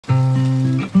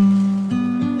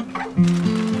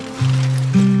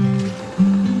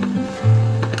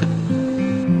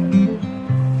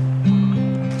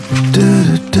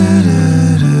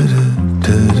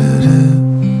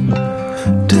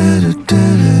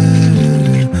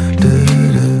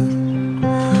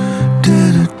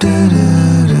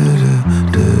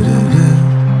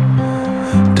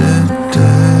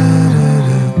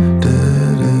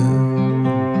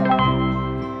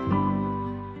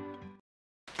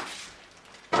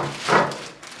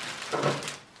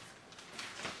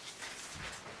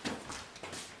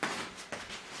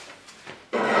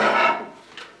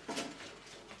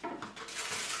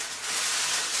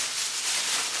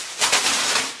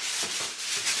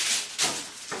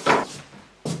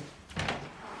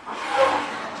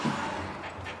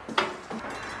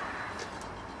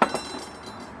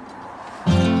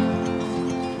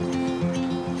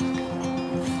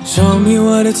Show me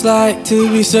what it's like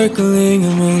to be circling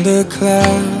among the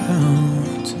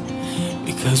clouds.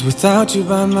 Because without you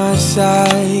by my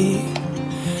side,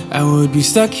 I would be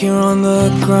stuck here on the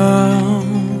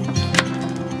ground.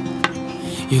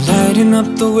 You're lighting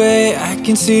up the way, I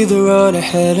can see the road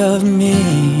ahead of me.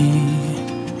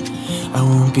 I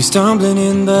won't be stumbling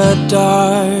in the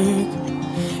dark.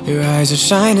 Your eyes are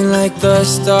shining like the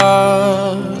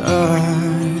stars.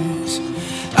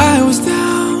 I was down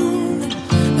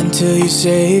until you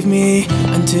saved me,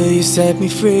 until you set me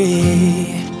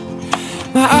free.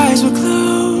 My eyes were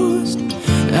closed,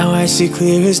 now I see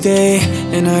clear as day.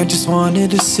 And I just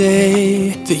wanted to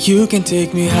say that you can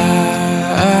take me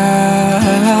high.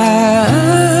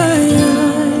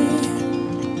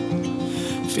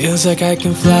 Feels like I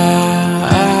can fly.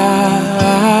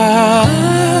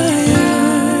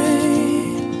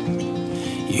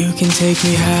 You can take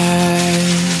me high.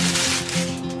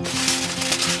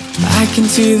 I can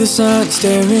see the sun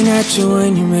staring at you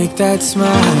when you make that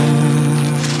smile.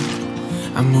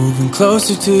 I'm moving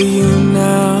closer to you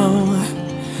now.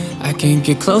 I can't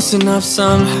get close enough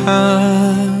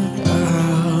somehow.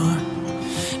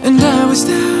 And I was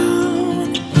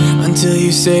down until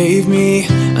you saved me,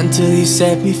 until you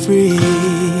set me free.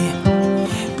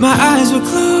 My eyes were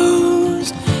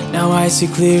closed, now I see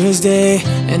clear as day.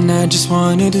 And I just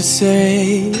wanted to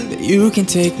say that you can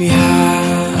take me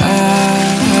high.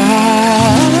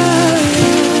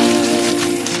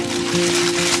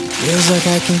 Feels like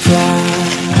I can fly.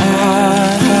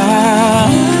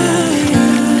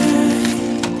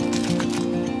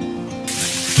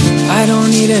 I don't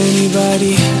need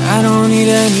anybody, I don't need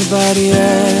anybody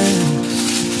else.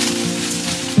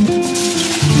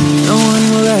 No one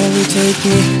will ever take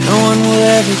me, no one will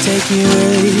ever take me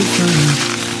away from you.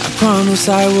 I promise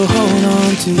I will hold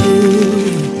on to you.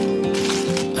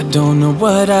 I don't know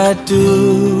what I'd do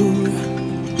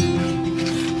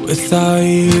without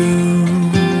you.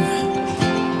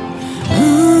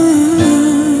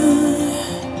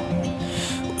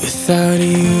 Without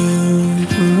you.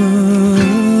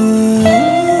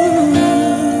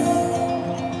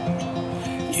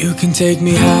 You can take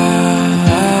me high.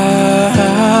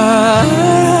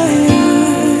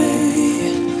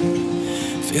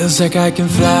 Feels like I can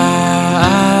fly.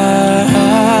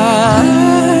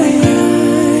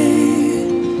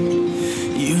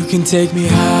 You can take me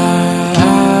high.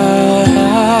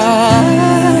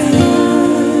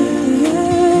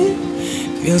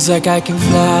 Feels like I can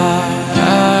fly.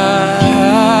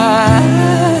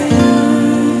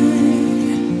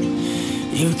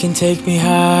 You can take me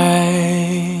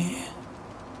high.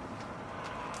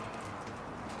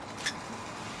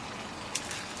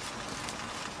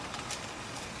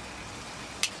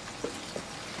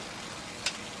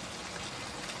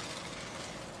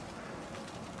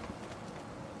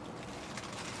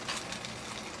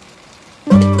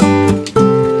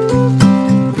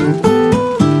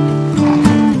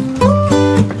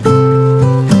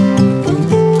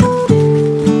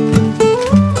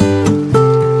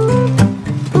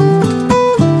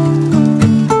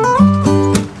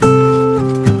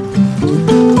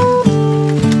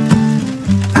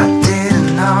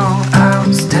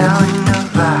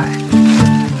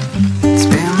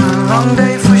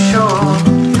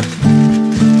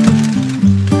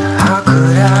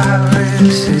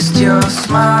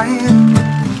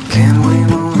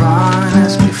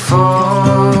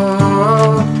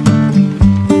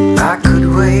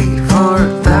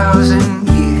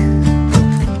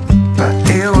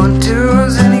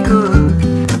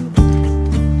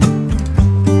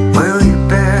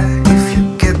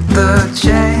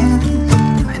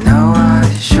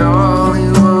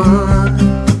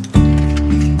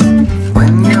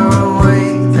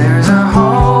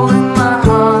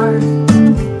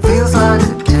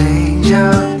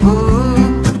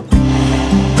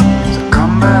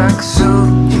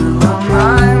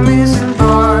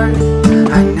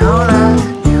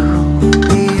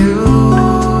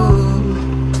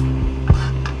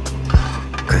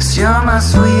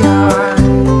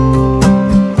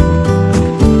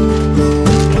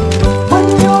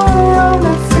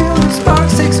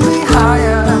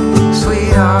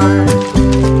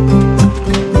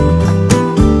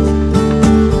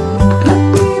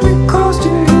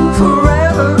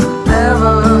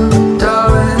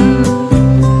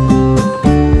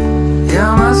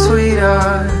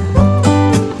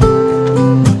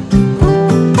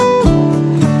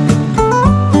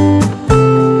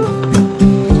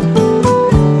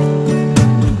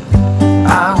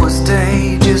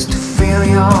 Just to feel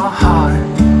your heart.